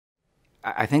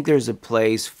I think there's a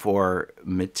place for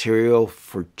material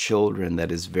for children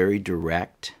that is very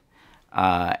direct,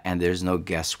 and there's no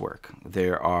guesswork.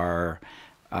 There are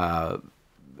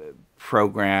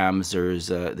programs,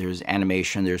 there's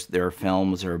animation, there are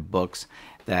films, there are books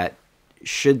that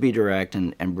should be direct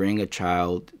and bring a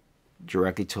child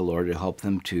directly to the Lord to help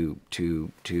them to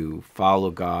follow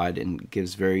God, and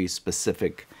gives very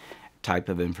specific type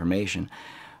of information.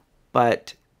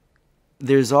 But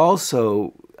there's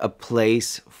also a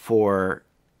place for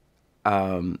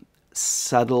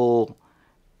subtle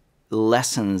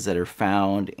lessons that are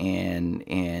found in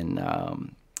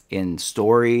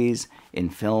stories, in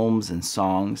films, and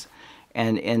songs.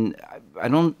 And I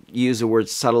don't use the word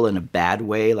subtle in a bad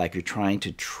way, like you're trying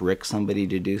to trick somebody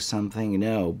to do something.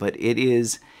 No, but it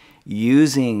is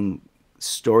using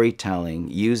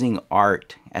storytelling, using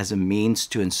art as a means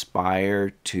to inspire,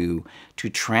 to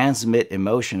transmit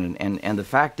emotion. And the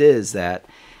fact is that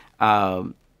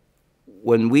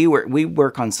when we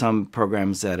work on some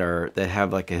programs that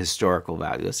have like a historical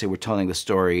value. Let's say we're telling the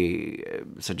story,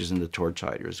 such as in the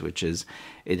Torchlighters, which is,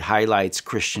 it highlights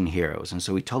Christian heroes, and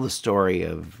so we tell the story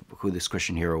of who this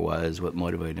Christian hero was, what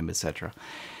motivated him, etc.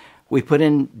 We put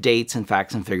in dates and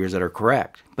facts and figures that are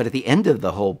correct, but at the end of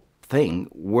the whole thing,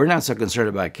 we're not so concerned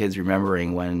about kids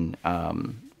remembering when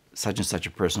such and such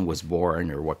a person was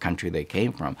born or what country they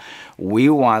came from. We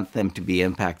want them to be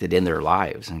impacted in their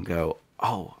lives and go,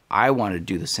 oh, I want to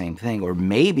do the same thing, or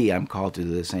maybe I'm called to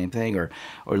do the same thing, or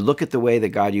look at the way that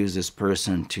God used this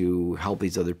person to help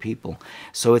these other people.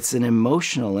 So it's an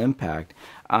emotional impact.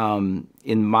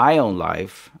 In my own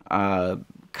life,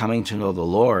 coming to know the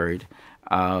Lord,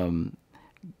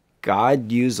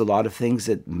 God used a lot of things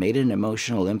that made an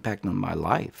emotional impact on my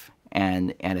life.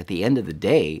 And at the end of the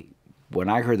day, when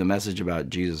I heard the message about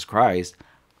Jesus Christ,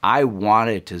 I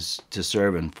wanted to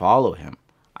serve and follow him.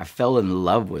 I fell in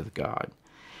love with God.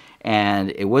 And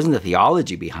it wasn't the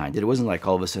theology behind it. It wasn't like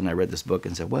all of a sudden I read this book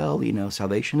and said, well, you know,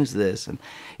 salvation is this. And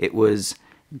it was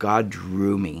God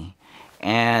drew me.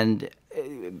 And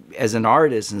as an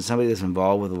artist and somebody that's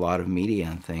involved with a lot of media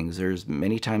and things, there's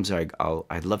many times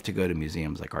I'd love to go to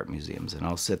museums, like art museums, and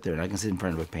I'll sit there and I can sit in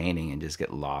front of a painting and just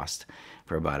get lost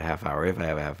for about a half hour, if I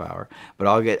have a half hour. But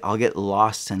I'll get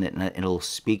lost in it, and it'll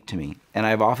speak to me. And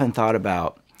I've often thought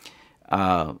about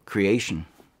creation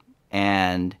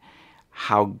and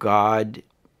how God,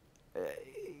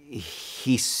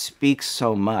 he speaks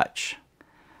so much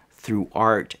through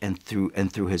art and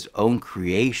through his own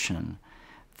creation,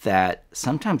 that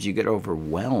sometimes you get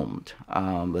overwhelmed.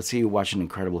 Let's say you watch an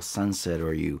incredible sunset,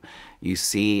 or you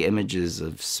see images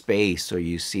of space, or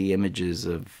you see images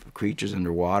of creatures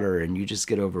underwater, and you just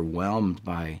get overwhelmed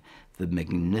by the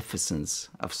magnificence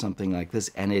of something like this,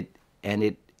 and it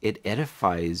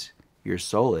edifies your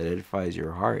soul, it edifies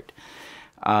your heart.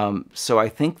 So I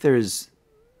think there's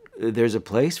a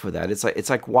place for that. It's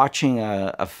like watching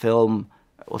a film.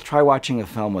 Well, try watching a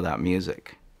film without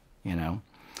music, you know.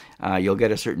 You'll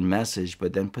get a certain message,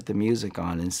 but then put the music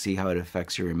on and see how it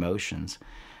affects your emotions.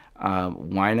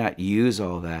 Why not use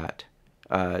all that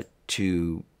and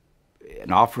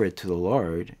offer it to the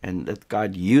Lord, and let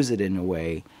God use it in a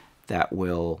way that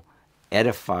will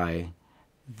edify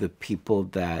the people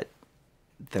that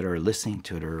are listening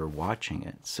to it or are watching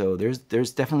it. So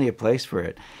there's definitely a place for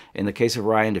it. In the case of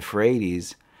Ryan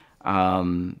Defrates,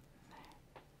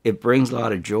 it brings a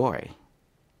lot of joy.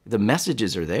 The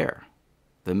messages are there.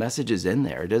 The message is in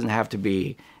there. It doesn't have to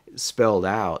be spelled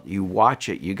out. You watch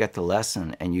it, you get the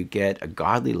lesson, and you get a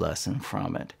godly lesson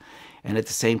from it. And at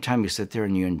the same time, you sit there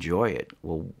and you enjoy it.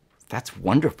 Well, that's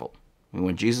wonderful. I mean,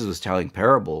 when Jesus was telling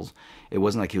parables, it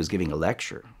wasn't like he was giving a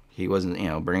lecture. He wasn't, you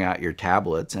know, bring out your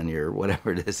tablets and your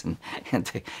whatever it is.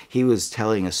 He was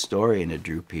telling a story, and it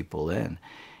drew people in.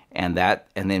 And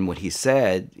then what he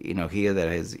said, you know, he that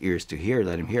has ears to hear,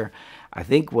 let him hear. I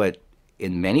think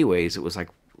in many ways, it was like,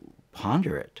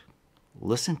 ponder it,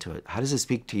 listen to it. How does it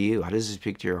speak to you? How does it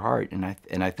speak to your heart? And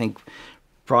I think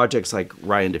projects like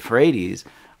Ryan Defrates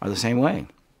are the same way.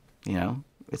 You know,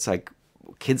 it's like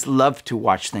kids love to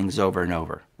watch things over and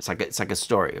over. It's like a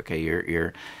story. Okay,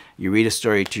 you read a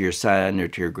story to your son or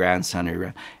to your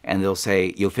grandson, and they'll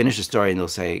say, you'll finish the story and they'll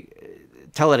say,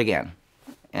 tell it again.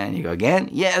 And you go, again?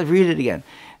 Yeah, read it again.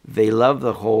 They love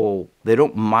they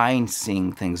don't mind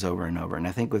seeing things over and over. And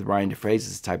I think with Ryan Defrates,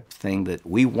 it's the type of thing that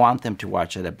we want them to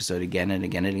watch that episode again and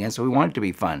again and again. So we want it to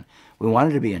be fun. We want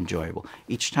it to be enjoyable.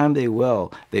 Each time they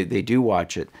do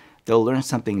watch it, they'll learn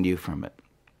something new from it.